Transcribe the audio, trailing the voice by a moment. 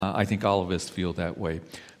I think all of us feel that way.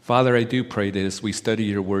 Father, I do pray that as we study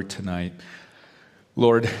your word tonight,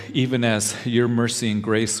 Lord, even as your mercy and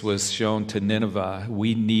grace was shown to Nineveh,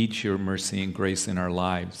 we need your mercy and grace in our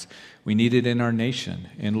lives. We need it in our nation.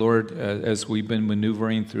 And Lord, as we've been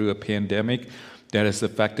maneuvering through a pandemic that has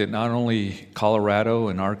affected not only Colorado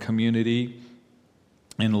and our community,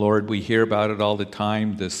 and Lord, we hear about it all the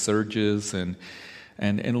time, the surges, and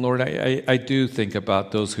Lord, I do think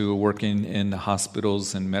about those who are working in the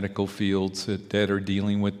hospitals and medical fields that are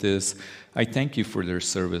dealing with this. I thank you for their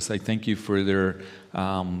service. I thank you for their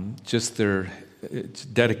just their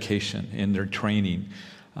dedication and their training.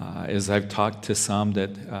 As I've talked to some that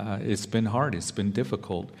it's been hard, it's been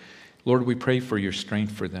difficult. Lord, we pray for your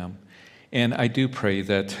strength for them. And I do pray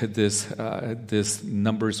that this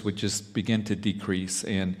numbers would just begin to decrease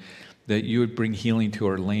and that you would bring healing to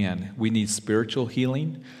our land. We need spiritual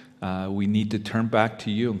healing. We need to turn back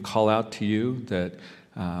to you and call out to you, that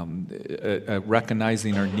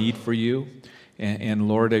recognizing our need for you. And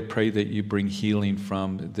Lord, I pray that you bring healing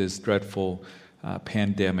from this dreadful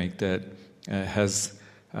pandemic that has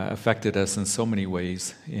affected us in so many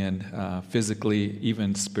ways, and physically,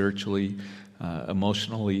 even spiritually,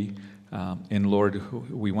 emotionally. And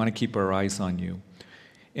Lord, we want to keep our eyes on you.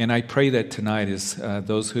 And I pray that tonight, as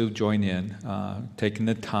those who join in, taking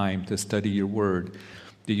the time to study your word,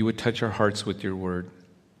 that you would touch our hearts with your word.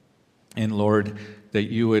 And Lord, that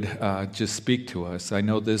you would just speak to us. I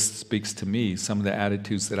know this speaks to me, some of the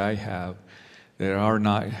attitudes that I have that are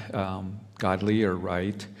not godly or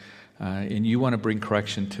right. And you want to bring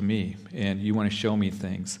correction to me, and you want to show me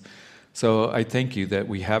things. So I thank you that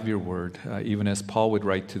we have your word, even as Paul would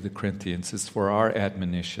write to the Corinthians. It's for our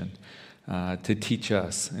admonition, to teach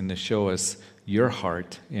us and to show us your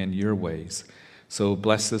heart and your ways. So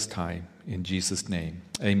bless this time in Jesus' name.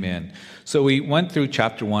 Amen. So we went through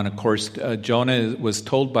chapter 1. Of course, Jonah was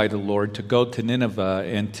told by the Lord to go to Nineveh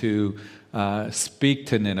and to speak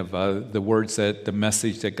to Nineveh the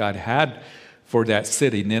message that God had for that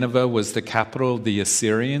city. Nineveh was the capital of the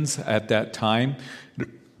Assyrians at that time.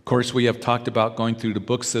 Of course, we have talked about going through the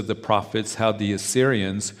books of the prophets, how the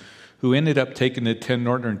Assyrians, who ended up taking the 10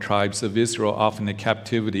 northern tribes of Israel off into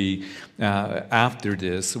captivity after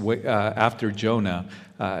Jonah,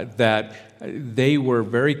 that they were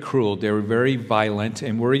very cruel, they were very violent,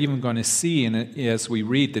 and we're even going to see as we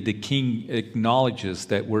read that the king acknowledges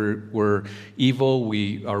that we're evil,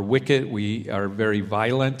 we are wicked, we are very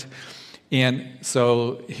violent. And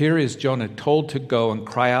so here is Jonah told to go and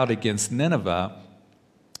cry out against Nineveh,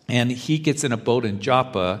 and he gets in a boat in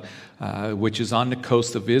Joppa, which is on the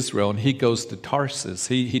coast of Israel, and he goes to Tarsus.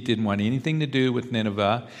 He didn't want anything to do with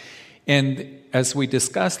Nineveh. And as we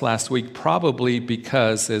discussed last week, probably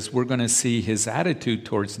because, as we're going to see, his attitude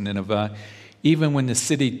towards Nineveh, even when the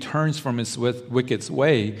city turns from its wicked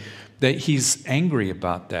way, that he's angry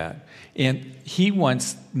about that. And he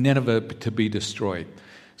wants Nineveh to be destroyed.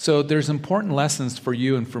 So there's important lessons for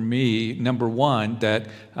you and for me. Number one, that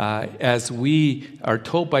as we are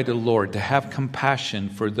told by the Lord to have compassion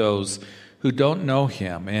for those who don't know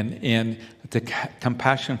him, and the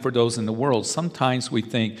compassion for those in the world, sometimes we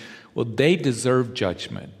think, well, they deserve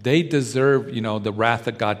judgment. They deserve, the wrath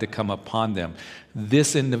of God to come upon them.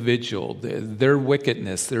 This individual, their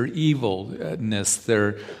wickedness, their evilness,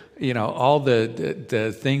 their all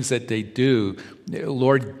the things that they do,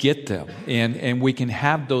 Lord, get them. And we can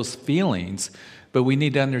have those feelings, but we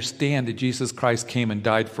need to understand that Jesus Christ came and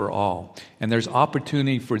died for all. And there's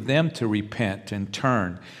opportunity for them to repent and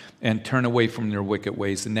turn away from their wicked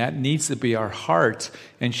ways. And that needs to be our hearts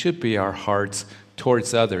and should be our hearts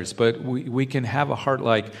towards others. But we can have a heart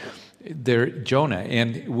like Jonah,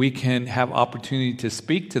 and we can have opportunity to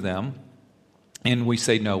speak to them. And we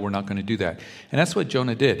say, no, we're not going to do that. And that's what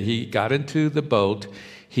Jonah did. He got into the boat.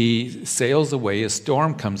 He sails away. A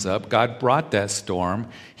storm comes up. God brought that storm.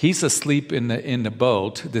 He's asleep in the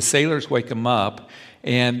boat. The sailors wake him up.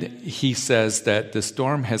 And he says that the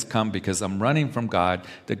storm has come because I'm running from God,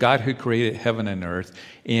 the God who created heaven and earth.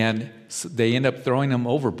 And they end up throwing him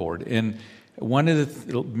overboard. And one of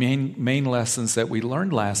the main lessons that we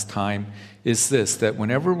learned last time is this, that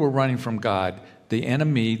whenever we're running from God, the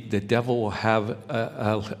enemy, the devil, will have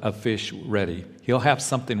a fish ready. He'll have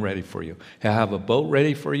something ready for you. He'll have a boat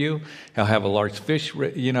ready for you. He'll have a large fish, a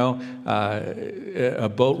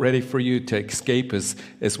boat ready for you to escape is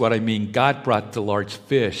what I mean. God brought the large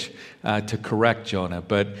fish to correct Jonah,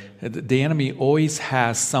 but the enemy always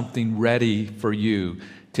has something ready for you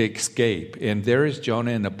to escape. And there is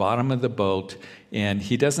Jonah in the bottom of the boat, and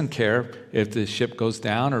he doesn't care if the ship goes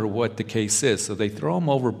down or what the case is. So they throw him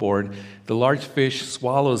overboard. The large fish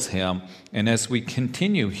swallows him. And as we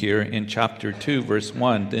continue here in chapter 2, verse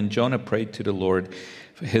 1, then Jonah prayed to the Lord,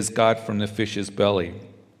 his God, from the fish's belly.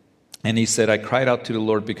 And he said, I cried out to the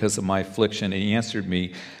Lord because of my affliction, and he answered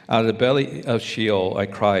me. Out of the belly of Sheol I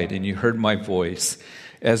cried, and you heard my voice.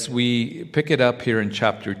 As we pick it up here in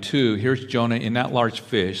chapter 2, here's Jonah in that large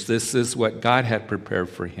fish. This is what God had prepared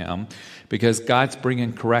for him, because God's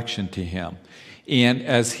bringing correction to him. And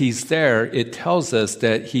as he's there, it tells us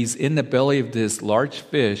that he's in the belly of this large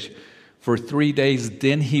fish for 3 days.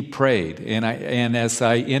 Then he prayed. And as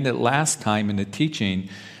I ended last time in the teaching,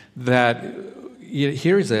 that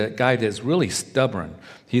here's a guy that's really stubborn.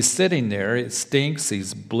 He's sitting there. It stinks.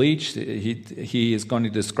 He's bleached. He is going to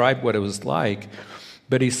describe what it was like.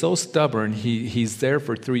 But he's so stubborn, he's there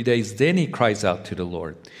for 3 days. Then he cries out to the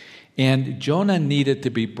Lord. And Jonah needed to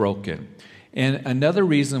be broken. And another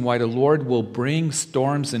reason why the Lord will bring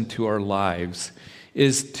storms into our lives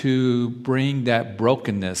is to bring that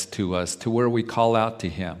brokenness to us, to where we call out to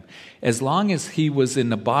him. As long as he was in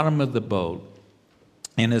the bottom of the boat,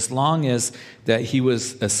 and as long as that he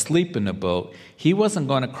was asleep in the boat, he wasn't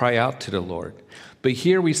going to cry out to the Lord. But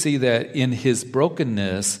here we see that in his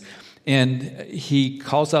brokenness, and he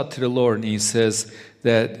calls out to the Lord, and he says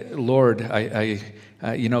that, Lord, I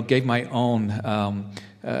gave my own,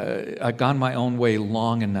 I've gone my own way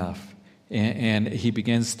long enough. And he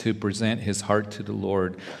begins to present his heart to the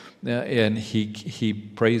Lord, and he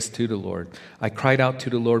prays to the Lord. I cried out to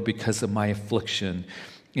the Lord because of my affliction.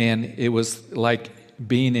 And it was like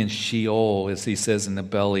being in Sheol, as he says, in the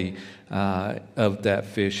belly of that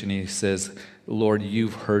fish. And he says, Lord,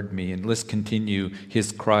 you've heard me. And let's continue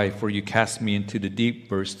his cry. For you cast me into the deep,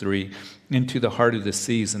 verse 3, into the heart of the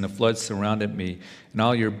seas, and the floods surrounded me, and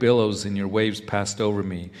all your billows and your waves passed over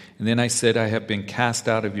me. And then I said, I have been cast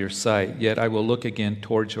out of your sight, yet I will look again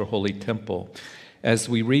towards your holy temple. As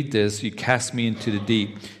we read this, you cast me into the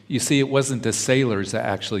deep. You see, it wasn't the sailors that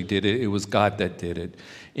actually did it. It was God that did it.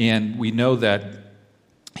 And we know that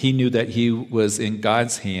he knew that he was in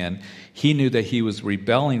God's hand. He knew that he was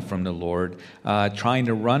rebelling from the Lord, trying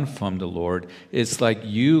to run from the Lord. It's like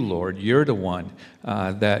you, Lord, you're the one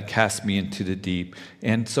that cast me into the deep.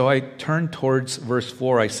 And so I turned towards verse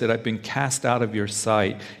 4. I said, I've been cast out of your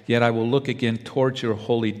sight, yet I will look again towards your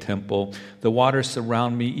holy temple. The waters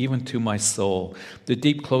surround me, even to my soul. The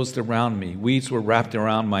deep closed around me. Weeds were wrapped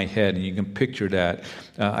around my head, and you can picture that.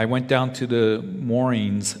 I went down to the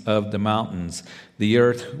moorings of the mountains. The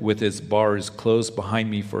earth with its bars closed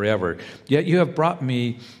behind me forever. Yet you have brought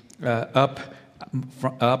me up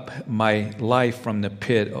my life from the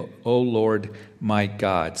pit, O Lord my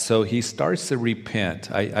God. So he starts to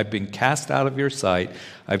repent. I've been cast out of your sight.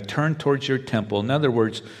 I've turned towards your temple. In other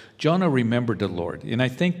words, Jonah remembered the Lord. And I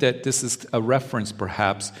think that this is a reference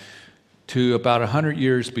perhaps to about 100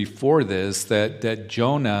 years before this, that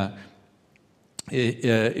Jonah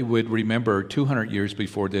it would remember, 200 years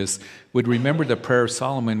before this, would remember the prayer of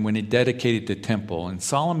Solomon when he dedicated the temple. And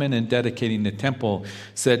Solomon, in dedicating the temple,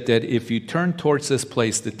 said that if you turn towards this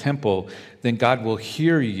place, the temple, then God will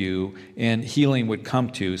hear you and healing would come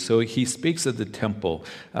to you. So he speaks of the temple.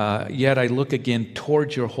 Yet I look again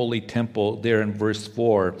towards your holy temple there in verse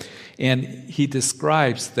 4. And he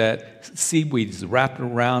describes that seaweeds wrapped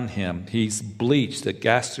around him. He's bleached, the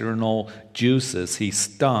gastrointestinal juices. He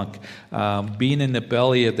stunk. Being in the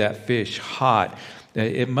belly of that fish, hot.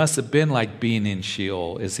 It must have been like being in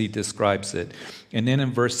Sheol, as he describes it. And then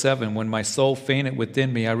in verse 7, when my soul fainted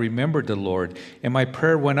within me, I remembered the Lord, and my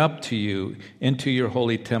prayer went up to you into your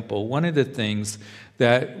holy temple. One of the things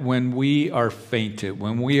that when we are fainted,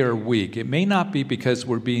 when we are weak, it may not be because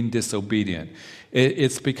we're being disobedient.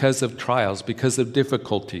 It's because of trials, because of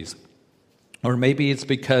difficulties. Or maybe it's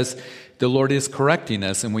because the Lord is correcting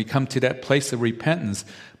us and we come to that place of repentance.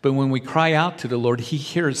 But when we cry out to the Lord, he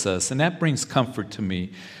hears us. And that brings comfort to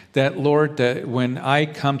me. That, Lord, that when I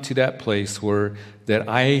come to that place where that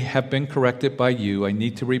I have been corrected by you, I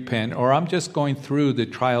need to repent, or I'm just going through the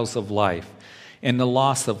trials of life and the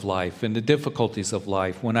loss of life and the difficulties of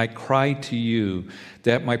life, when I cry to you,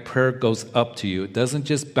 that my prayer goes up to you. It doesn't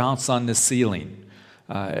just bounce on the ceiling.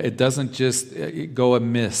 It doesn't just go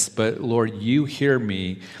amiss, but Lord, you hear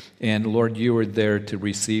me, and Lord, you are there to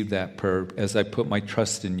receive that prayer as I put my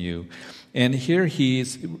trust in you. And here he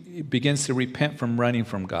begins to repent from running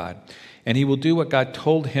from God. And he will do what God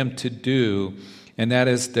told him to do, and that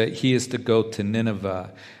is that he is to go to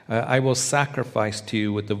Nineveh. I will sacrifice to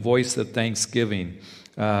you with the voice of thanksgiving.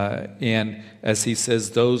 And as he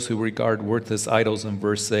says, those who regard worthless idols in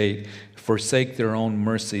verse 8, forsake their own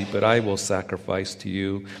mercy, but I will sacrifice to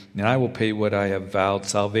you, and I will pay what I have vowed.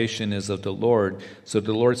 Salvation is of the Lord. So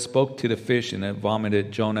the Lord spoke to the fish, and it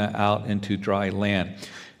vomited Jonah out into dry land.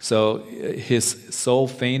 So his soul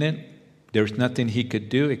fainted. There's nothing he could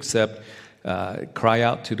do except cry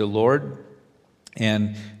out to the Lord.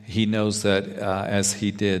 And he knows that as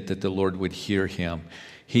he did, that the Lord would hear him.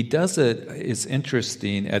 He does it, it's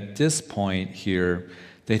interesting at this point here,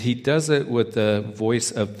 that he does it with a voice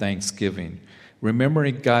of thanksgiving,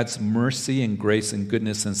 remembering God's mercy and grace and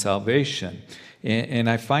goodness and salvation. And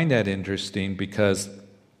I find that interesting because,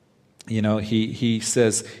 he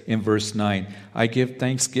says in verse 9, I give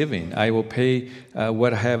thanksgiving. I will pay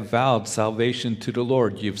what I have vowed, salvation to the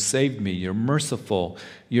Lord. You've saved me. You're merciful.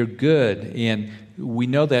 You're good. And we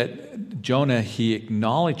know that Jonah, he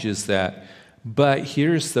acknowledges that. But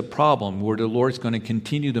here's the problem where the Lord's going to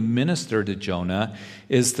continue to minister to Jonah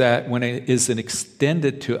is that when it is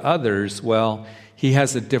extended to others, well, he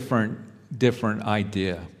has a different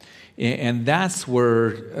idea. And that's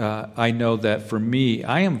where I know that for me,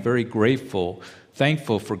 I am very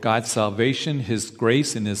thankful for God's salvation, His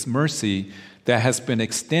grace, and His mercy that has been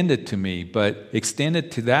extended to me. But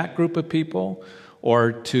extended to that group of people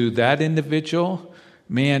or to that individual,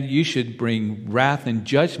 man, you should bring wrath and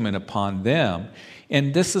judgment upon them.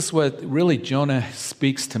 And this is what really Jonah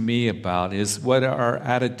speaks to me about, is what our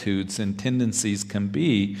attitudes and tendencies can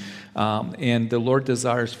be. And the Lord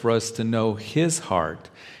desires for us to know His heart.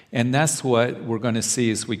 And that's what we're going to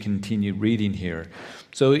see as we continue reading here.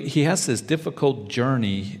 So he has this difficult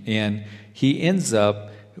journey, and he ends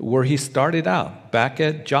up where he started out, back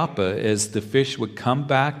at Joppa, as the fish would come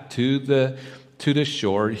back to the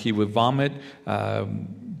shore. He would vomit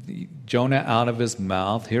Jonah out of his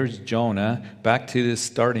mouth. Here's Jonah back to the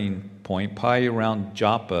starting point, probably around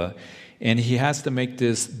Joppa, and he has to make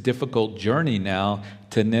this difficult journey now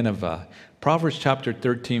to Nineveh. Proverbs chapter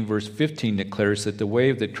 13, verse 15 declares that the way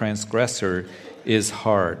of the transgressor is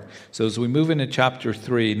hard. So as we move into chapter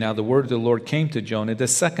 3, now the word of the Lord came to Jonah the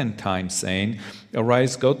second time, saying,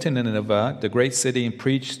 Arise, go to Nineveh, the great city, and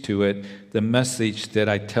preach to it the message that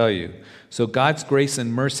I tell you. So God's grace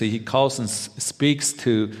and mercy, He calls and speaks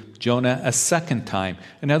to Jonah a second time.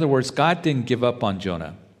 In other words, God didn't give up on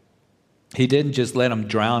Jonah. He didn't just let him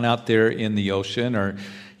drown out there in the ocean or,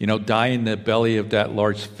 die in the belly of that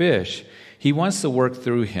large fish. He wants to work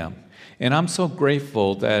through him. And I'm so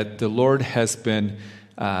grateful that the Lord has been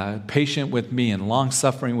patient with me and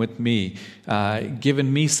long-suffering with me,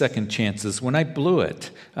 given me second chances when I blew it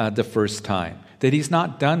the first time, that He's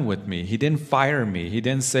not done with me. He didn't fire me. He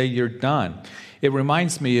didn't say, you're done. It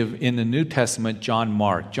reminds me of, in the New Testament, John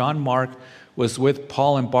Mark. John Mark was with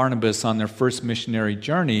Paul and Barnabas on their first missionary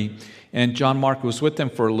journey, and John Mark was with them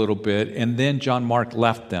for a little bit, and then John Mark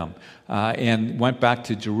left them and went back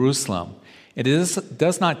to Jerusalem. It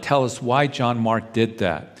does not tell us why John Mark did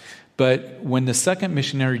that. But when the second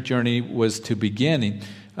missionary journey was to begin,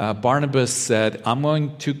 Barnabas said, I'm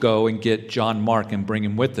going to go and get John Mark and bring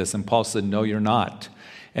him with us. And Paul said, no, you're not.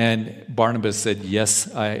 And Barnabas said,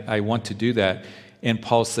 yes, I want to do that. And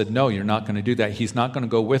Paul said, no, you're not going to do that. He's not going to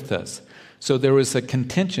go with us. So there was a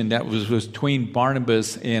contention that was between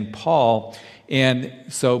Barnabas and Paul. And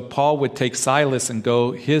so Paul would take Silas and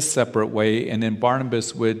go his separate way, and then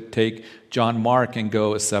Barnabas would take John Mark and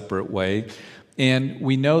go a separate way. And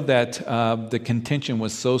we know that the contention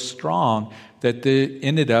was so strong that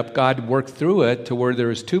ended up, God worked through it to where there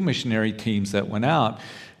was 2 missionary teams that went out.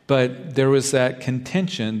 But there was that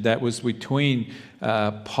contention that was between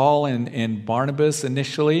Paul and Barnabas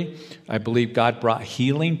initially. I believe God brought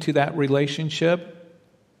healing to that relationship,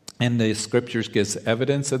 and the scriptures gives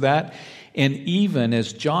evidence of that. And even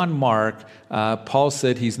as John Mark, Paul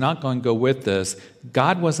said he's not going to go with us,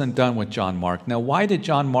 God wasn't done with John Mark. Now, why did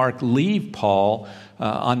John Mark leave Paul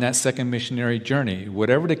on that second missionary journey?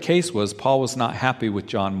 Whatever the case was, Paul was not happy with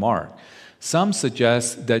John Mark. Some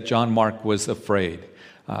suggest that John Mark was afraid.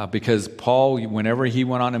 Because Paul, whenever he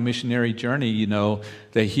went on a missionary journey,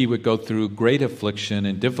 that he would go through great affliction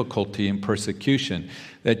and difficulty and persecution.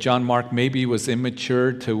 That John Mark maybe was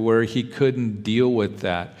immature to where he couldn't deal with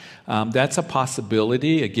that. That's a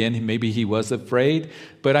possibility. Again, maybe he was afraid.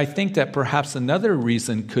 But I think that perhaps another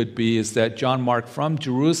reason could be is that John Mark from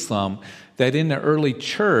Jerusalem, that in the early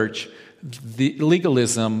church, the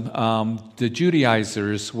legalism, the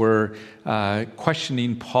Judaizers were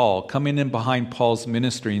questioning Paul, coming in behind Paul's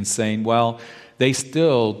ministry and saying, well,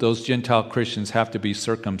 those Gentile Christians have to be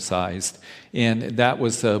circumcised. And that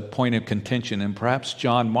was a point of contention. And perhaps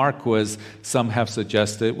John Mark some have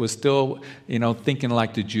suggested, was still, thinking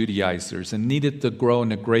like the Judaizers and needed to grow in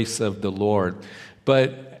the grace of the Lord.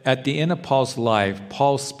 But at the end of Paul's life,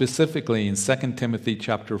 Paul specifically in 2 Timothy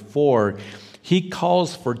chapter 4, he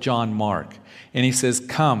calls for John Mark. And he says,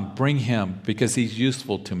 come, bring him, because he's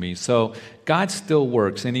useful to me. So God still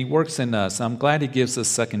works, and he works in us. I'm glad he gives us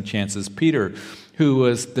second chances. Peter, who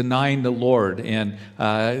was denying the Lord, and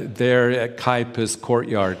there at Caiaphas'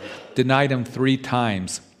 courtyard, denied him 3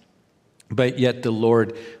 times. But yet the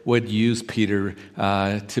Lord would use Peter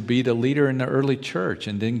to be the leader in the early church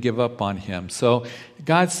and didn't give up on him. So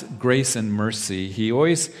God's grace and mercy, he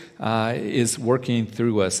always is working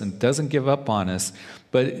through us and doesn't give up on us.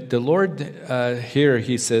 But the Lord here,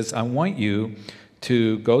 he says, I want you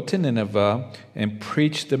to go to Nineveh and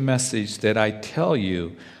preach the message that I tell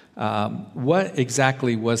you. What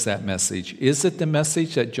exactly was that message? Is it the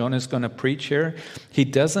message that Jonah's going to preach here? He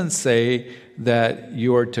doesn't say that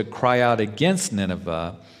you are to cry out against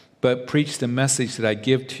Nineveh, but preach the message that I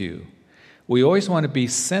give to you. We always want to be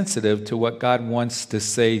sensitive to what God wants to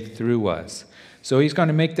say through us. So he's going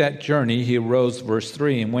to make that journey. He arose, verse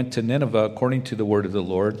 3, and went to Nineveh according to the word of the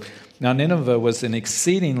Lord. Now Nineveh was an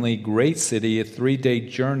exceedingly great city, a 3-day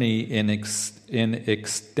journey in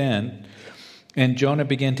extent. And Jonah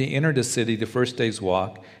began to enter the city the first day's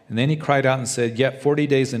walk. And then he cried out and said, yet 40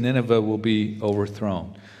 days and Nineveh will be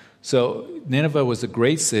overthrown. So Nineveh was a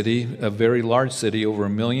great city, a very large city, over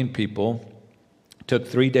 1 million people. It took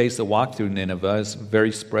 3 days to walk through Nineveh. It's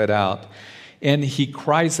very spread out. And he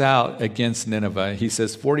cries out against Nineveh. He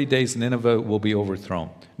says, 40 days Nineveh will be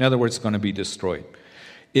overthrown. In other words, it's going to be destroyed.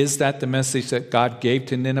 Is that the message that God gave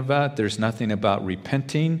to Nineveh? There's nothing about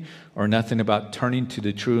repenting or nothing about turning to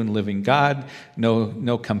the true and living God.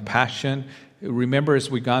 No compassion. Remember,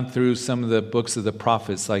 as we've gone through some of the books of the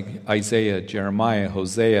prophets like Isaiah, Jeremiah,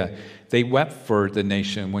 Hosea, they wept for the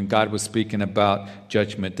nation when God was speaking about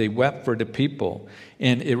judgment. They wept for the people.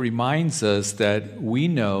 And it reminds us that we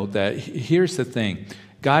know that, here's the thing,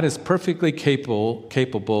 God is perfectly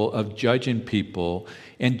capable of judging people,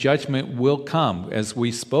 and judgment will come. As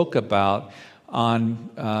we spoke about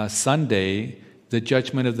on Sunday, the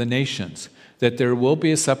judgment of the nations, that there will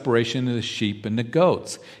be a separation of the sheep and the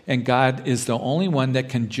goats. And God is the only one that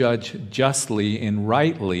can judge justly and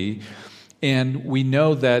rightly. And we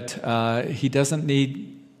know that he doesn't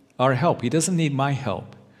need our help. He doesn't need my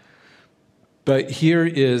help. But here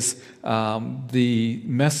is the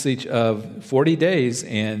message of 40 days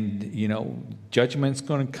and, judgment's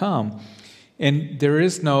going to come. And there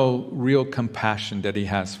is no real compassion that he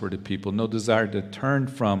has for the people, no desire to turn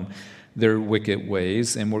from their wicked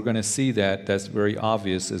ways. And we're going to see that. That's very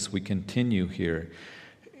obvious as we continue here.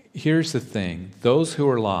 Here's the thing. Those who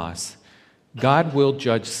are lost, God will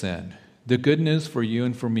judge sin. The good news for you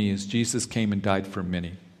and for me is Jesus came and died for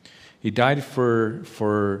many. He died for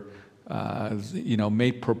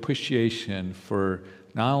made propitiation for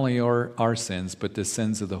not only our sins, but the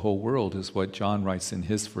sins of the whole world, is what John writes in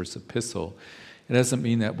his first epistle. It doesn't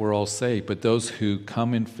mean that we're all saved, but those who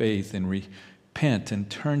come in faith and repent and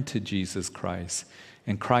turn to Jesus Christ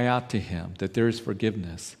and cry out to him that there is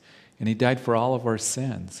forgiveness. And he died for all of our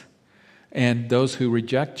sins. And those who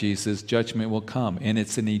reject Jesus, judgment will come. And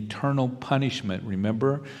it's an eternal punishment.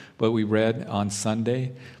 Remember what we read on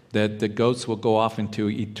Sunday? That the goats will go off into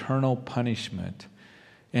eternal punishment.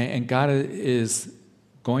 And God is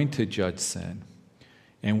going to judge sin.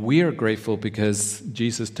 And we are grateful because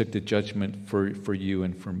Jesus took the judgment for you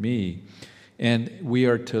and for me. And we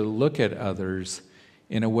are to look at others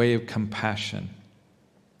in a way of compassion.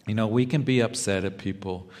 We can be upset at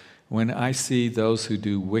people. When I see those who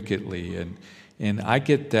do wickedly, and I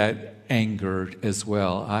get that anger as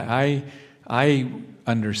well. I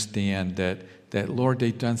understand that, Lord,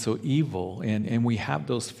 they've done so evil, and we have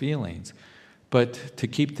those feelings. But to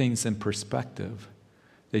keep things in perspective,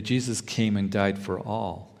 that Jesus came and died for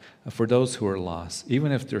all, for those who are lost,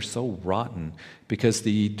 even if they're so rotten, because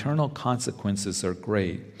the eternal consequences are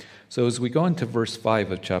great. So as we go into verse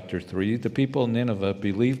 5 of chapter 3, the people of Nineveh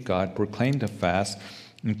believed God, proclaimed a fast,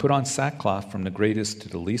 and put on sackcloth from the greatest to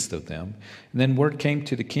the least of them. And then word came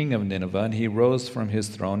to the king of Nineveh, and he rose from his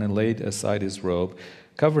throne and laid aside his robe,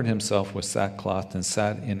 covered himself with sackcloth, and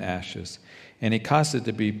sat in ashes. And he caused it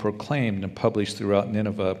to be proclaimed and published throughout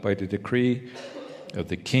Nineveh by the decree of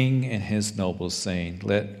the king and his nobles, saying,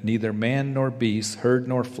 let neither man nor beast, herd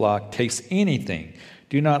nor flock taste anything.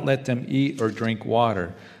 Do not let them eat or drink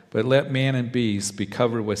water, but let man and beast be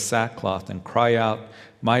covered with sackcloth and cry out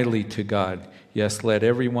mightily to God. Yes, let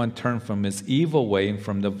everyone turn from his evil way and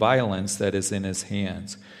from the violence that is in his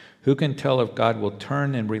hands. Who can tell if God will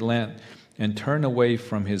turn and relent and turn away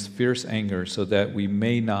from his fierce anger so that we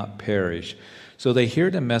may not perish? So they hear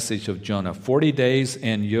the message of Jonah, 40 days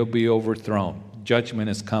and you'll be overthrown. Judgment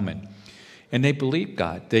is coming. And they believed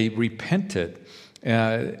God. They repented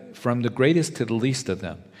from the greatest to the least of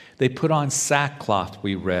them. They put on sackcloth,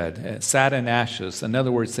 we read, sat in ashes. In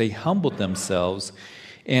other words, they humbled themselves.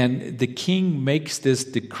 And the king makes this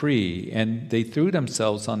decree, and they threw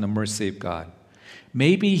themselves on the mercy of God.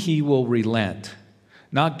 Maybe he will relent,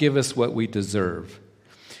 not give us what we deserve.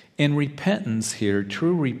 In repentance here,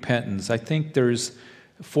 true repentance, I think there's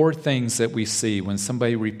 4 things that we see when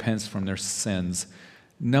somebody repents from their sins.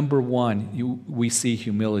 Number 1, we see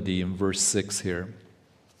humility in verse 6 here.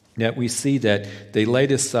 That we see that they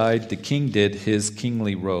laid aside, the king did, his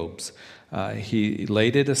kingly robes. He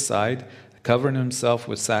laid it aside, covered himself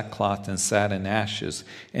with sackcloth and sat in ashes.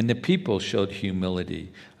 And the people showed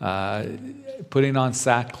humility, putting on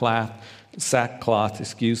sackcloth,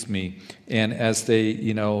 and as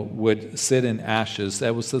they, would sit in ashes,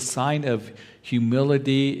 that was a sign of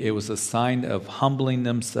humility. It was a sign of humbling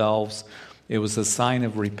themselves. It was a sign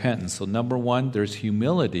of repentance. So number 1, there's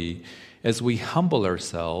humility as we humble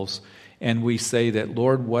ourselves and we say that,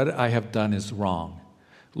 Lord, what I have done is wrong.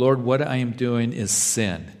 Lord, what I am doing is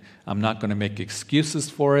sin. I'm not going to make excuses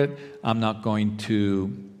for it. I'm not going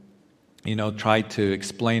to, try to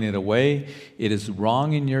explain it away. It is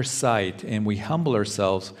wrong in your sight, and we humble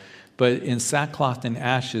ourselves. But in sackcloth and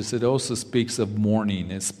ashes, it also speaks of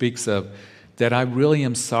mourning. It speaks of that I really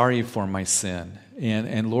am sorry for my sin.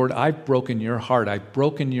 And Lord, I've broken your heart. I've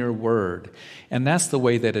broken your word. And that's the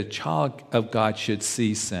way that a child of God should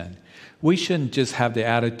see sin. We shouldn't just have the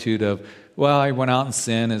attitude of, well, I went out and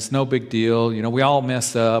sinned. It's no big deal. We all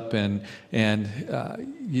mess up, and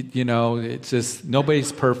it's just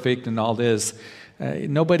nobody's perfect and all this.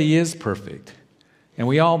 Nobody is perfect, and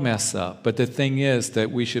we all mess up. But the thing is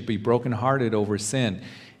that we should be brokenhearted over sin,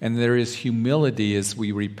 and there is humility as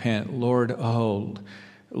we repent. Lord,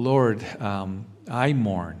 I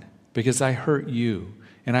mourn because I hurt you.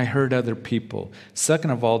 And I hurt other people.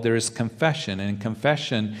 Second of all, there is confession. And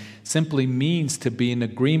confession simply means to be in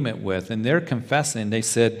agreement with. And they're confessing. They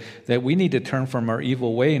said that we need to turn from our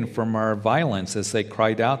evil way and from our violence as they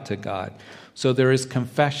cried out to God. So there is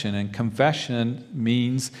confession. And confession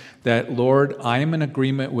means that, Lord, I am in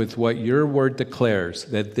agreement with what your word declares,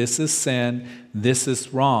 that this is sin, this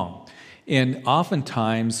is wrong. And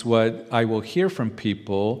oftentimes what I will hear from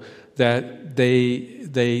people, that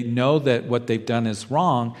they know that what they've done is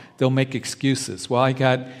wrong, they'll make excuses. Well, I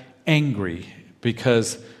got angry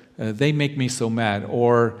because they make me so mad.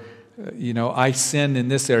 Or, I sinned in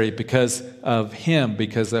this area because of him,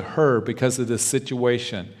 because of her, because of the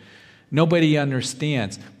situation. Nobody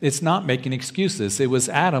understands. It's not making excuses. It was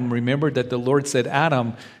Adam. Remember that the Lord said,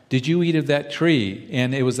 Adam, did you eat of that tree?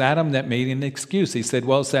 And it was Adam that made an excuse. He said,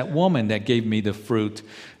 well, it's that woman that gave me the fruit,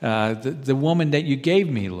 the woman that you gave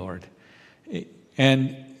me, Lord.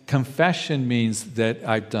 And confession means that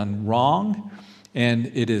I've done wrong,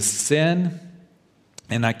 and it is sin,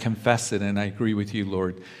 and I confess it, and I agree with you,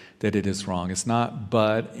 Lord, that it is wrong. It's not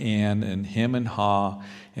but, and him and ha,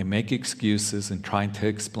 and make excuses and trying to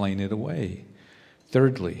explain it away.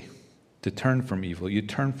 Thirdly, to turn from evil. You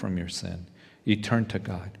turn from your sin. You turn to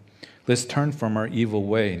God. Let's turn from our evil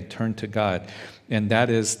way and turn to God. And that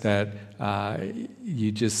is that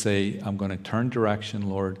you just say, I'm going to turn direction,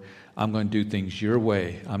 Lord. I'm going to do things your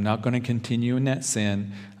way. I'm not going to continue in that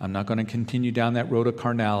sin. I'm not going to continue down that road of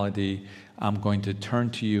carnality. I'm going to turn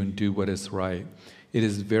to you and do what is right. It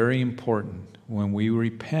is very important when we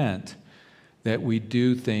repent that we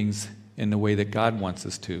do things in the way that God wants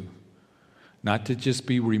us to. Not to just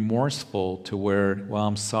be remorseful to where, well,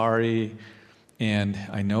 I'm sorry and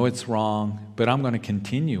I know it's wrong, but I'm going to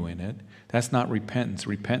continue in it. That's not repentance.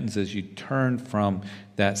 Repentance is you turn from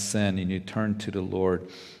that sin and you turn to the Lord.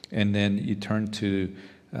 And then you turn to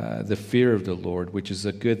the fear of the Lord, which is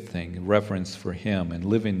a good thing, reverence for him and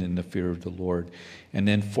living in the fear of the Lord. And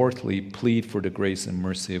then fourthly, plead for the grace and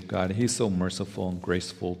mercy of God. He's so merciful and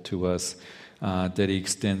graceful to us that he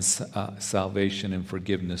extends salvation and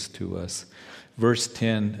forgiveness to us. Verse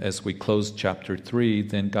 10, as we close chapter 3,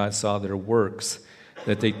 then God saw their works,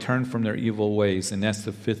 that they turned from their evil ways. And that's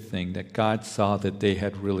the fifth thing, that God saw that they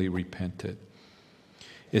had really repented.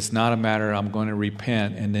 It's not a matter, I'm going to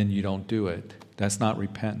repent, and then you don't do it. That's not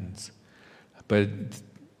repentance. But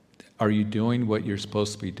are you doing what you're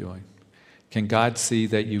supposed to be doing? Can God see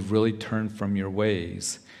that you've really turned from your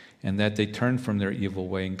ways and that they turned from their evil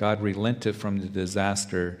way, and God relented from the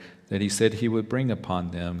disaster that he said he would bring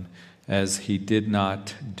upon them as he did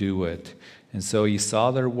not do it? And so he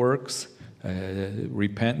saw their works.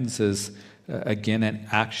 Repentance is, again, an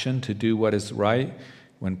action to do what is right.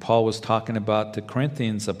 When Paul was talking about the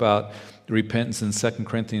Corinthians about repentance in 2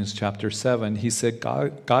 Corinthians chapter 7. He said,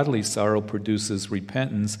 godly sorrow produces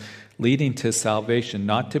repentance, leading to salvation,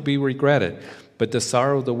 not to be regretted, but the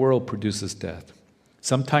sorrow of the world produces death.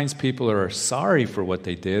 Sometimes people are sorry for what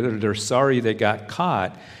they did, or they're sorry they got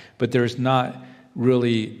caught, but there's not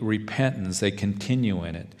really repentance. They continue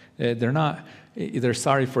in it. They're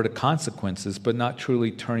sorry for the consequences, but not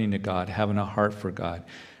truly turning to God, having a heart for God.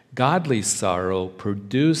 Godly sorrow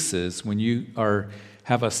produces, when you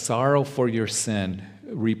have a sorrow for your sin,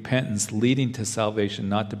 repentance leading to salvation,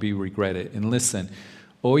 not to be regretted. And listen,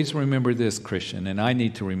 always remember this, Christian, and I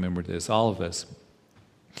need to remember this, all of us,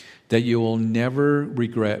 that you will never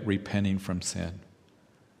regret repenting from sin.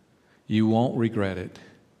 You won't regret it,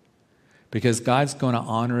 because God's going to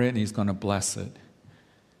honor it and He's going to bless it.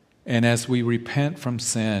 And as we repent from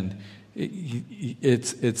sin,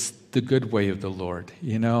 it's the good way of the Lord.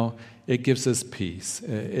 You know, it gives us peace.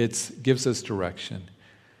 It gives us direction.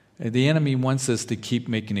 The enemy wants us to keep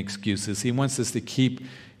making excuses. He wants us to keep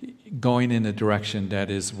going in a direction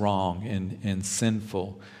that is wrong and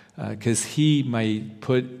sinful, because he may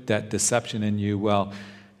put that deception in you. Well,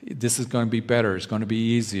 this is going to be better. It's going to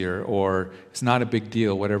be easier, or it's not a big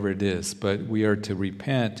deal, whatever it is. But we are to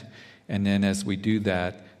repent, and then as we do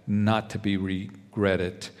that, not to be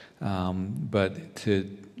regretted, but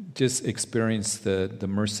to just experience the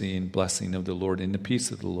mercy and blessing of the Lord and the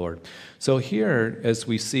peace of the Lord. So here, as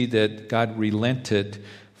we see that God relented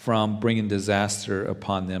from bringing disaster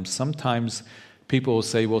upon them, sometimes people will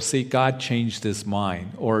say, well, see, God changed his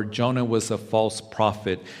mind, or Jonah was a false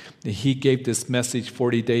prophet. He gave this message,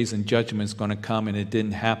 40 days and judgment is going to come, and it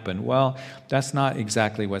didn't happen. Well, that's not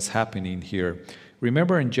exactly what's happening here.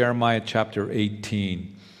 Remember in Jeremiah chapter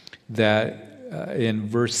 18, that in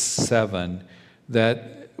verse 7,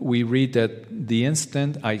 that we read that the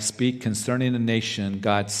instant I speak concerning a nation,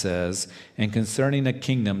 God says, and concerning a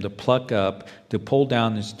kingdom to pluck up, to pull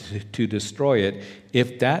down, to destroy it,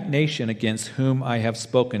 if that nation against whom I have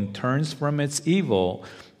spoken turns from its evil,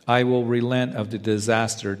 I will relent of the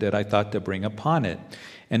disaster that I thought to bring upon it.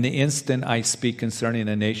 And the instant I speak concerning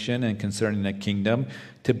a nation and concerning a kingdom,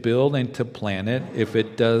 to build and to plan it, if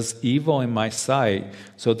it does evil in my sight,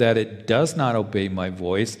 so that it does not obey my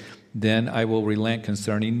voice, then I will relent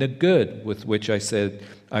concerning the good with which I said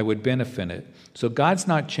I would benefit it. So God's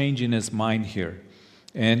not changing his mind here.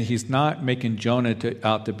 And he's not making Jonah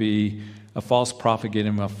out to be a false prophet,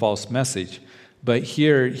 giving him a false message. But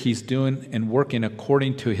here he's doing and working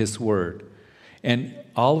according to his word. And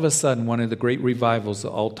all of a sudden, one of the great revivals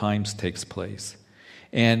of all times takes place.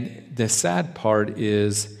 And the sad part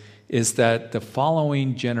is that the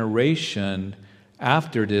following generation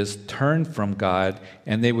after this turned from God,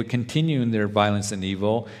 and they would continue in their violence and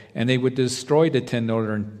evil, and they would destroy the 10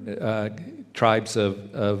 northern tribes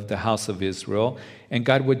of the house of Israel, and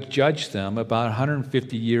God would judge them about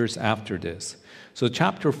 150 years after this. So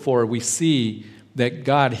chapter 4, we see that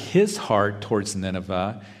God, his heart towards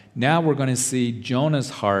Nineveh. Now we're going to see Jonah's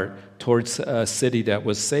heart towards a city that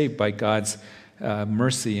was saved by God's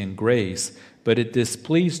mercy and grace. But it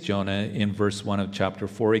displeased Jonah in verse 1 of chapter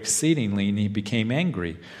 4 exceedingly, and he became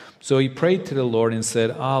angry. So he prayed to the Lord and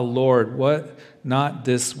said, Lord, not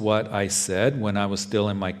this what I said when I was still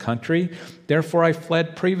in my country? Therefore I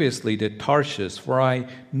fled previously to Tarshish, for I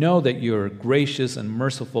know that you are a gracious and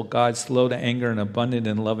merciful God, slow to anger and abundant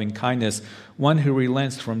in loving kindness, one who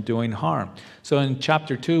relents from doing harm. So in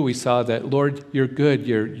chapter 2 we saw that, Lord, you're good,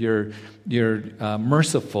 you're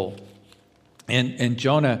merciful. And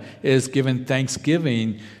Jonah is given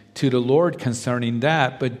thanksgiving to the Lord concerning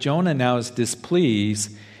that, but Jonah now is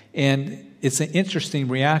displeased, and it's an interesting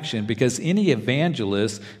reaction, because any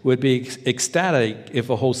evangelist would be ecstatic if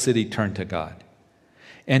a whole city turned to God.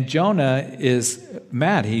 And Jonah is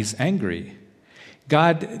mad, he's angry.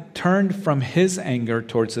 God turned from his anger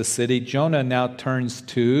towards the city. Jonah now turns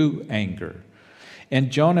to anger.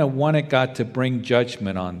 And Jonah wanted God to bring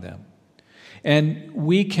judgment on them. And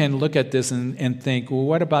we can look at this and think, well,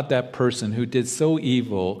 what about that person who did so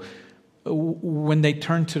evil? When they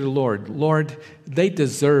turn to the Lord, they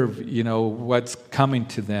deserve, what's coming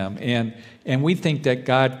to them. And we think that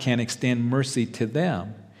God can extend mercy to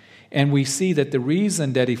them. And we see that the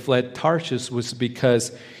reason that he fled Tarshish was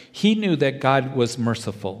because he knew that God was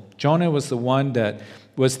merciful. Jonah was the one that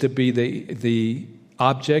was to be the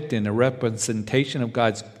object and a representation of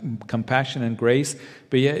God's compassion and grace,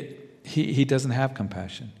 but yet he doesn't have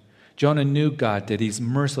compassion. Jonah knew God, that he's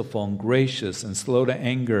merciful and gracious and slow to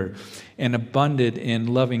anger and abundant in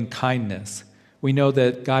loving kindness. We know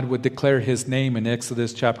that God would declare his name in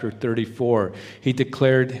Exodus chapter 34. He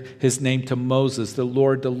declared his name to Moses, the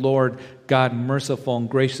Lord, God merciful and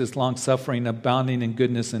gracious, long-suffering, abounding in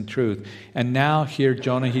goodness and truth. And now here,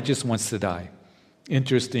 Jonah, he just wants to die.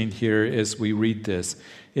 Interesting here as we read this.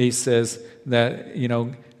 He says that,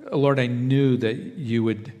 Lord, I knew that you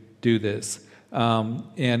would do this.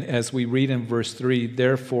 And as we read in verse 3,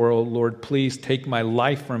 therefore, O Lord, please take my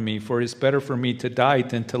life from me, for it is better for me to die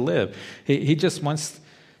than to live. He just wants,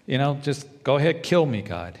 just go ahead, kill me,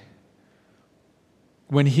 God.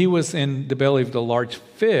 When he was in the belly of the large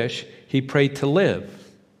fish, he prayed to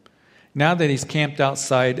live. Now that he's camped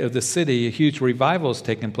outside of the city, a huge revival has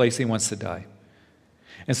taken place. He wants to die.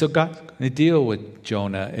 And so God's going to deal with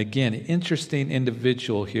Jonah. Again, interesting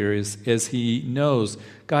individual here is as he knows,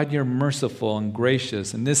 God, you're merciful and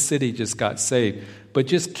gracious, and this city just got saved, but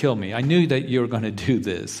just kill me. I knew that you were going to do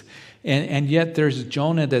this. And yet there's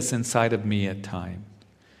Jonah that's inside of me at times.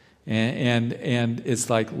 And it's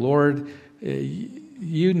like, Lord,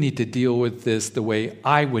 you need to deal with this the way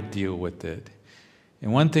I would deal with it.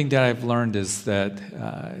 And one thing that I've learned is that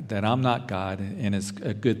I'm not God, and it's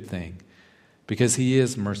a good thing. Because he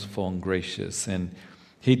is merciful and gracious, and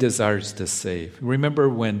he desires to save. Remember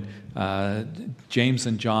when James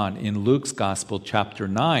and John in Luke's Gospel, chapter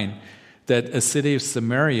 9, that a city of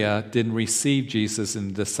Samaria didn't receive Jesus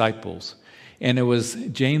and the disciples. And it was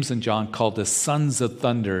James and John called the sons of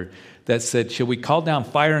thunder that said, should we call down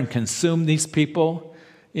fire and consume these people?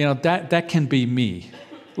 That can be me.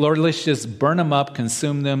 Lord, let's just burn them up,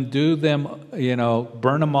 consume them, do them,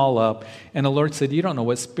 burn them all up. And the Lord said, you don't know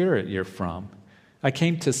what spirit you're from. I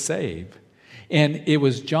came to save. And it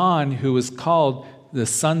was John who was called the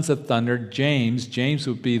sons of thunder. James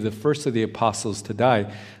would be the first of the apostles to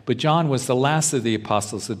die. But John was the last of the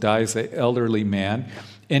apostles to die as an elderly man.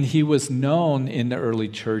 And he was known in the early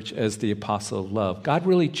church as the apostle of love. God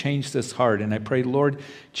really changed his heart. And I pray, Lord,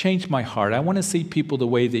 change my heart. I want to see people the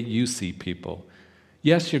way that you see people.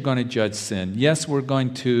 Yes, you're going to judge sin. Yes, we're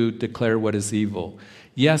going to declare what is evil.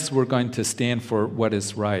 Yes, we're going to stand for what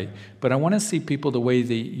is right. But I want to see people the way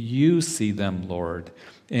that you see them, Lord.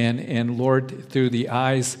 And Lord, through the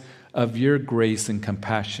eyes of your grace and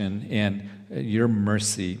compassion and your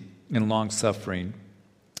mercy and long-suffering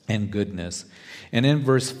and goodness. And in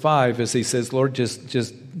verse 5, as he says, Lord, just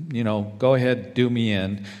go ahead, do me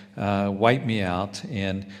in, wipe me out.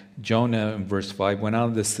 And Jonah, in verse 5, went out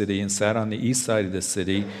of the city and sat on the east side of the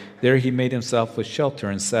city. There he made himself a shelter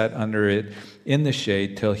and sat under it in the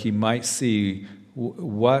shade till he might see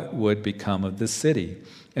what would become of the city.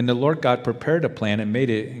 And the Lord God prepared a plan and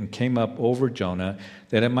made it and came up over Jonah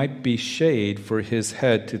that it might be shade for his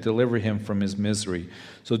head to deliver him from his misery.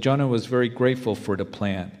 So Jonah was very grateful for the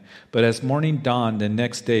plan. But as morning dawned the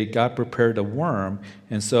next day, God prepared a worm,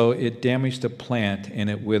 and so it damaged the plant and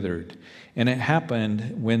it withered. And it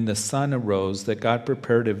happened when the sun arose that God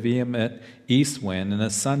prepared a vehement east wind, and the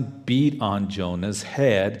sun beat on Jonah's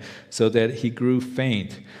head so that he grew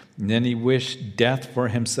faint. And then he wished death for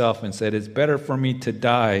himself and said, it's better for me to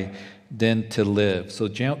die than to live. So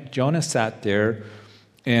Jonah sat there,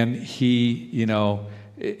 and he,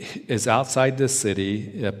 is outside the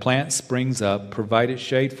city. A plant springs up, provided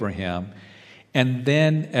shade for him. And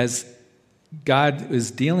then as God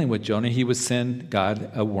was dealing with Jonah, he would send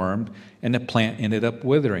God a worm, and the plant ended up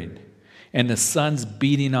withering. And the sun's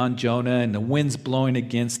beating on Jonah, and the wind's blowing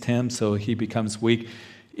against him, so he becomes weak.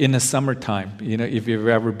 In the summertime, if you've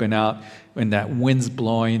ever been out when that wind's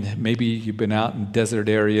blowing, maybe you've been out in desert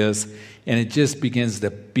areas, and it just begins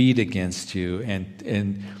to beat against you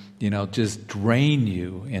and just drain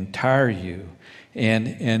you and tire you.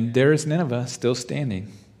 And there is Nineveh still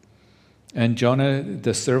standing. And Jonah,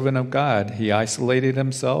 the servant of God, he isolated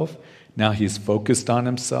himself. Now he's focused on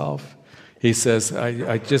himself. He says,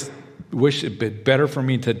 I just wish it'd be better for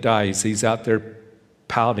me to die. He's out there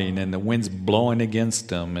pouting, and the wind's blowing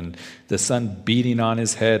against him, and the sun beating on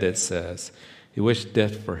his head, it says. He wished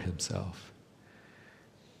death for himself.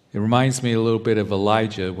 It reminds me a little bit of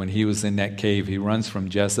Elijah when he was in that cave. He runs from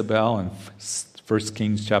Jezebel in 1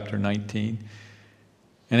 Kings chapter 19.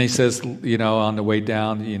 And he says, on the way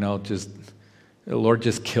down, just, Lord,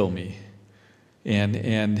 just kill me.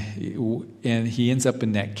 And he ends up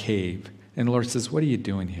in that cave. And the Lord says, what are you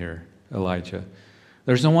doing here, Elijah?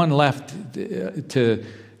 There's no one left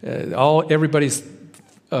everybody's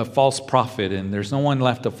a false prophet, and there's no one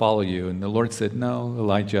left to follow you. And the Lord said, no,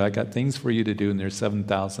 Elijah, I got things for you to do, and there's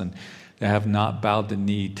 7,000 that have not bowed the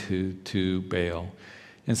knee to Baal.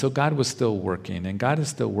 And so God was still working, and God is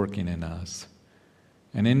still working in us.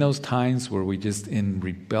 And in those times where we just in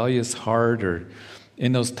rebellious heart or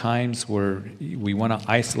in those times where we want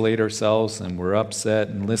to isolate ourselves and we're upset,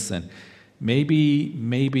 and listen, maybe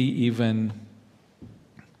even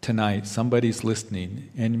tonight somebody's listening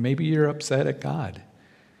and maybe you're upset at God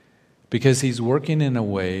because He's working in a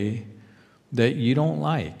way that you don't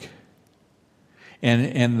like.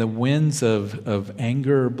 And the winds of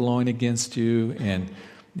anger are blowing against you, and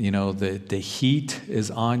the heat is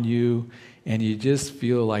on you, and you just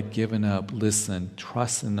feel like giving up. Listen,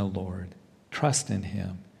 trust in the Lord. Trust in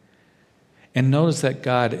Him. And notice that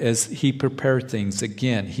God, as He prepared things,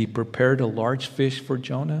 again, He prepared a large fish for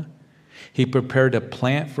Jonah. He prepared a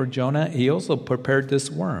plant for Jonah. He also prepared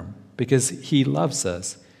this worm because He loves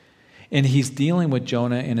us. And He's dealing with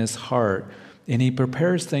Jonah in his heart. And He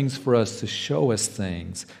prepares things for us to show us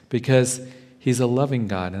things because He's a loving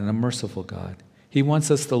God and a merciful God. He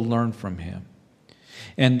wants us to learn from Him.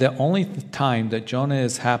 And the only time that Jonah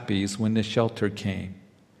is happy is when the shelter came.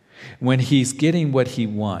 When he's getting what he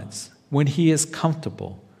wants, when he is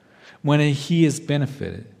comfortable, when he is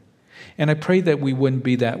benefited. And I pray that we wouldn't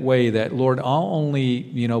be that way, that, Lord, I'll only,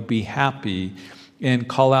 be happy and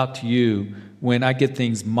call out to You when I get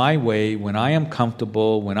things my way, when I am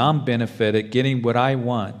comfortable, when I'm benefited, getting what I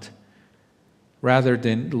want, rather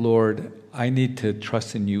than, Lord, I need to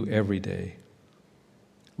trust in You every day.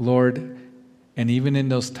 Lord, and even in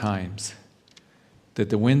those times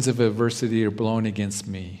that the winds of adversity are blowing against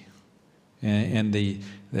me, and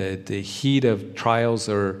the heat of trials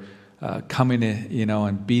are coming in,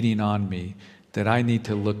 and beating on me, that I need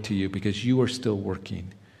to look to You because You are still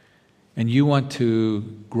working. And You want to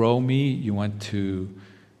grow me, You want to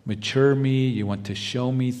mature me, You want to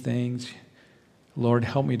show me things. Lord,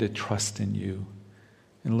 help me to trust in You.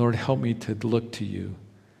 And Lord, help me to look to You,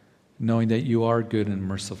 knowing that You are good and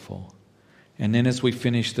merciful. And then as we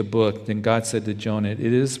finish the book, then God said to Jonah, it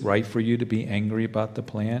is right for you to be angry about the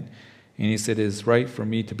plant. And He said, it is right for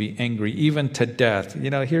me to be angry, even to death.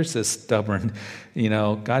 Here's this stubborn,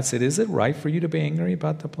 God said, is it right for you to be angry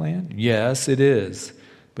about the plant? Yes, it is.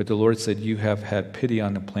 But the Lord said, you have had pity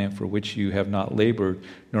on the plant for which you have not labored,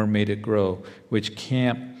 nor made it grow, which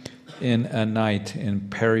camped in a night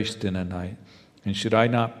and perished in a night. And should I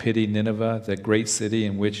not pity Nineveh, that great city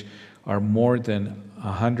in which are more than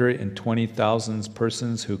 120,000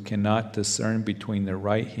 persons who cannot discern between their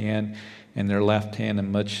right hand and their left hand,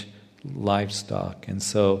 and much livestock? And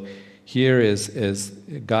so here is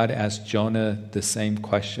God asked Jonah the same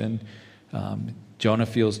question. Jonah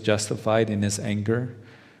feels justified in his anger.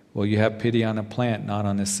 Well, you have pity on a plant, not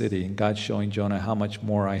on a city. And God's showing Jonah how much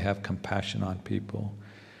more I have compassion on people.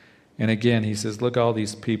 And again, He says, look at all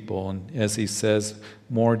these people. And as He says,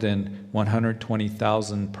 more than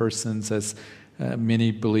 120,000 persons, as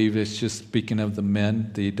many believe it's just speaking of the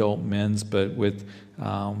men, the adult men's, but with,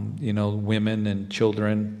 women and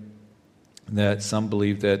children, that some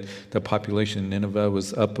believe that the population in Nineveh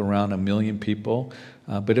was up around 1 million people,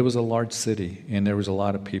 but it was a large city and there was a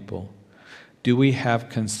lot of people. Do we have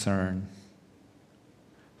concern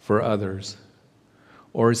for others?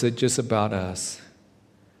 Or is it just about us?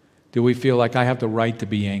 Do we feel like I have the right to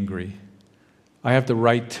be angry? I have the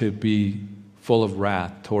right to be full of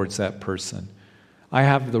wrath towards that person. I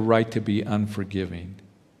have the right to be unforgiving.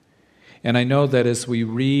 And I know that as we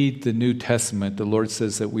read the New Testament, the Lord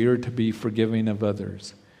says that we are to be forgiving of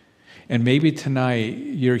others. And maybe tonight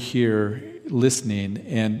you're here listening,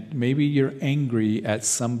 and maybe you're angry at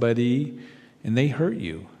somebody and they hurt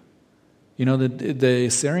you. The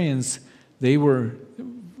Assyrians, they were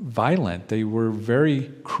violent. They were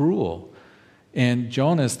very cruel. And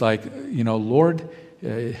Jonah's like, Lord,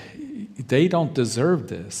 they don't deserve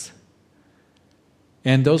this.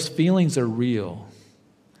 And those feelings are real.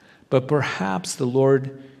 But perhaps the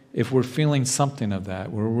Lord, if we're feeling something of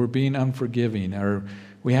that, where we're being unforgiving, or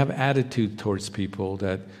we have attitude towards people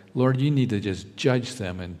that, Lord, you need to just judge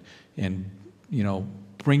them and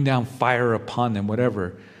bring down fire upon them,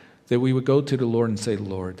 whatever, that we would go to the Lord and say,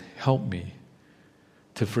 Lord, help me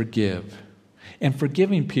to forgive. And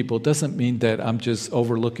forgiving people doesn't mean that I'm just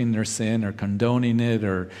overlooking their sin or condoning it,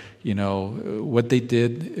 or, what they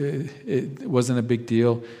did, it wasn't a big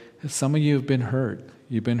deal. Some of you have been hurt.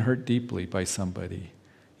 You've been hurt deeply by somebody.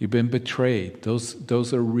 You've been betrayed.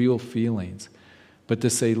 Those are real feelings. But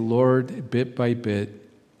to say, Lord, bit by bit,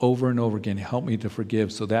 over and over again, help me to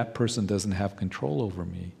forgive so that person doesn't have control over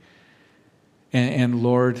me. And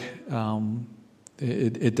Lord,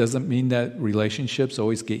 it doesn't mean that relationships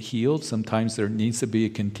always get healed. Sometimes there needs to be a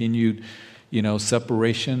continued,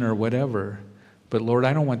 separation or whatever. But Lord,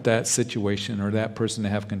 I don't want that situation or that person to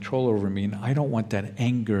have control over me. And I don't want that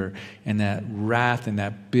anger and that wrath and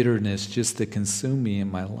that bitterness just to consume me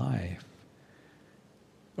in my life.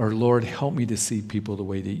 Or Lord, help me to see people the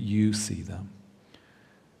way that you see them.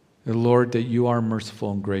 Lord, that you are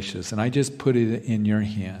merciful and gracious. And I just put it in your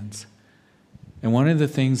hands. And one of the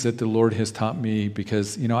things that the Lord has taught me,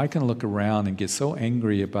 because, I can look around and get so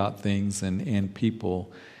angry about things and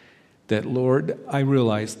people, that, Lord, I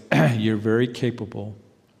realize you're very capable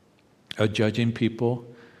of judging people.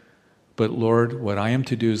 But, Lord, what I am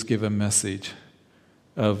to do is give a message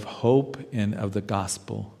of hope and of the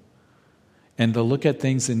gospel. And to look at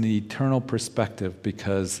things in the eternal perspective,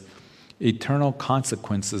 because eternal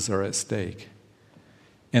consequences are at stake.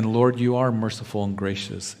 And Lord, you are merciful and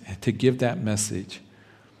gracious. And to give that message.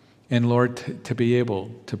 And Lord, to be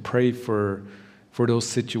able to pray for those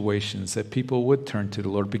situations, that people would turn to the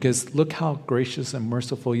Lord. Because look how gracious and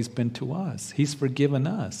merciful He's been to us. He's forgiven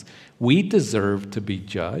us. We deserve to be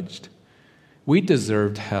judged. We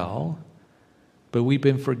deserved hell. But we've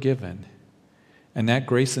been forgiven. And that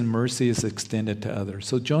grace and mercy is extended to others.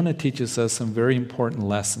 So Jonah teaches us some very important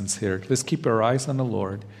lessons here. Let's keep our eyes on the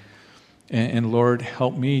Lord. And Lord,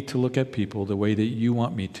 help me to look at people the way that you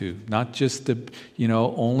want me to. Not just to,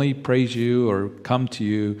 only praise you or come to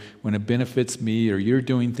you when it benefits me or you're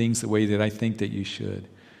doing things the way that I think that you should.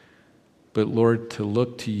 But Lord, to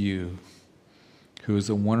look to you, who is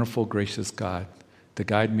a wonderful, gracious God, to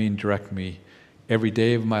guide me and direct me every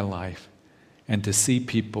day of my life. And to see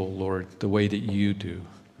people, Lord, the way that you do.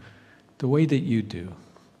 The way that you do.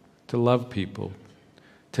 To love people.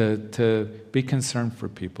 To be concerned for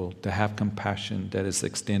people. To have compassion that is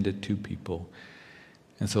extended to people.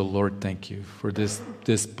 And so, Lord, thank you for this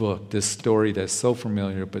book, this story that's so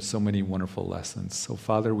familiar, but so many wonderful lessons. So,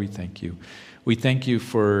 Father, we thank you. We thank you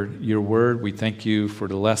for your word. We thank you for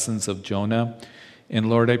the lessons of Jonah. And,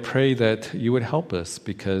 Lord, I pray that you would help us,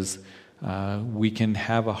 because we can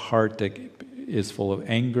have a heart that is full of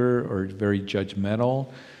anger or very judgmental.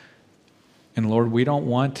 And Lord, we don't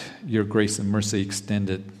want your grace and mercy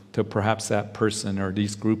extended to perhaps that person or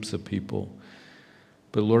these groups of people.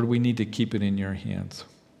 But Lord, we need to keep it in your hands.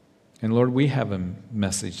 And Lord, we have a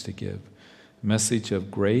message to give. A message of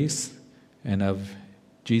grace and of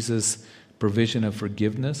Jesus' provision of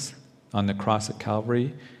forgiveness on the cross at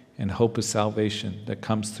Calvary, and hope of salvation that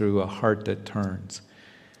comes through a heart that turns.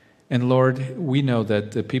 And Lord, we know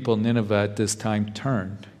that the people in Nineveh at this time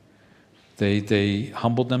turned. They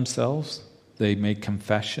humbled themselves. They made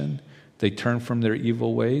confession. They turned from their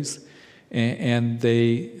evil ways. And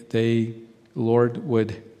they, Lord,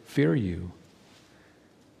 would fear you.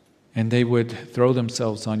 And they would throw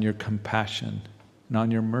themselves on your compassion and on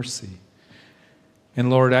your mercy. And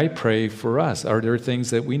Lord, I pray for us. Are there things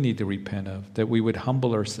that we need to repent of? That we would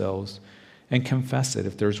humble ourselves and confess it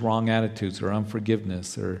if there's wrong attitudes or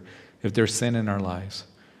unforgiveness, or if there's sin in our lives,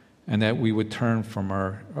 and that we would turn from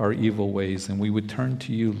our evil ways, and we would turn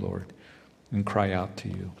to you, Lord, and cry out to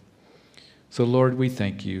you. So, Lord, we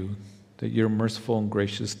thank you that you're merciful and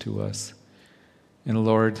gracious to us. And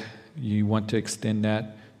Lord, you want to extend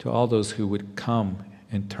that to all those who would come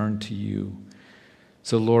and turn to you.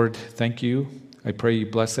 So, Lord, thank you. I pray you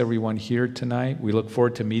bless everyone here tonight. We look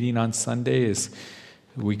forward to meeting on Sunday as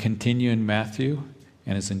we continue in Matthew,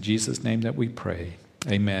 and it's in Jesus' name that we pray.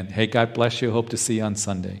 Amen. Hey, God bless you. Hope to see you on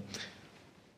Sunday.